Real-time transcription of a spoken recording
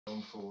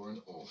on 4 and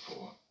all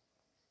 4.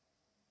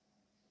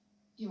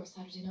 Your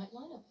Saturday night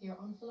lineup here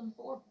on Film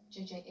 4.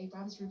 J.J.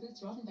 Abrams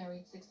reboots Roddenberry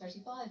at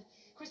 6:35.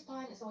 Chris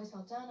Pine, Zoe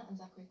Saldana and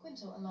Zachary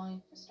Quinto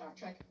align for Star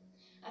Trek.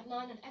 At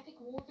 9, an epic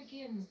war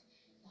begins.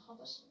 The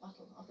Hobbit,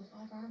 Battle of the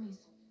Five Armies.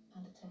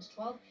 And at 10 to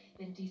 12,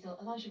 Vin Diesel,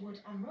 Elijah Wood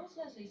and Rose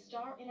Leslie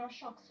star in our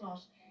shock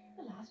slot,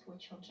 The Last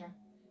Witch Hunter.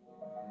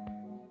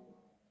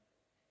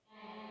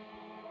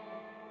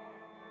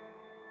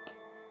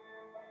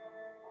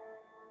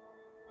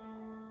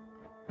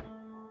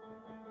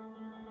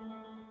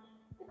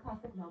 The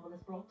classic novel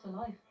is brought to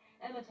life.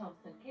 Emma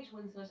Thompson, Kate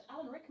Winslet,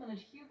 Alan Rickman and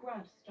Hugh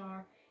Grant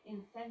star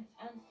in Sense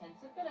and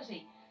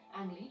Sensibility.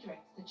 Ang Lee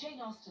directs the Jane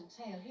Austen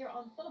tale here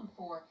on Film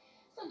 4,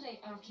 Sunday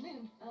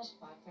afternoon at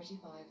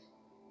 5:35.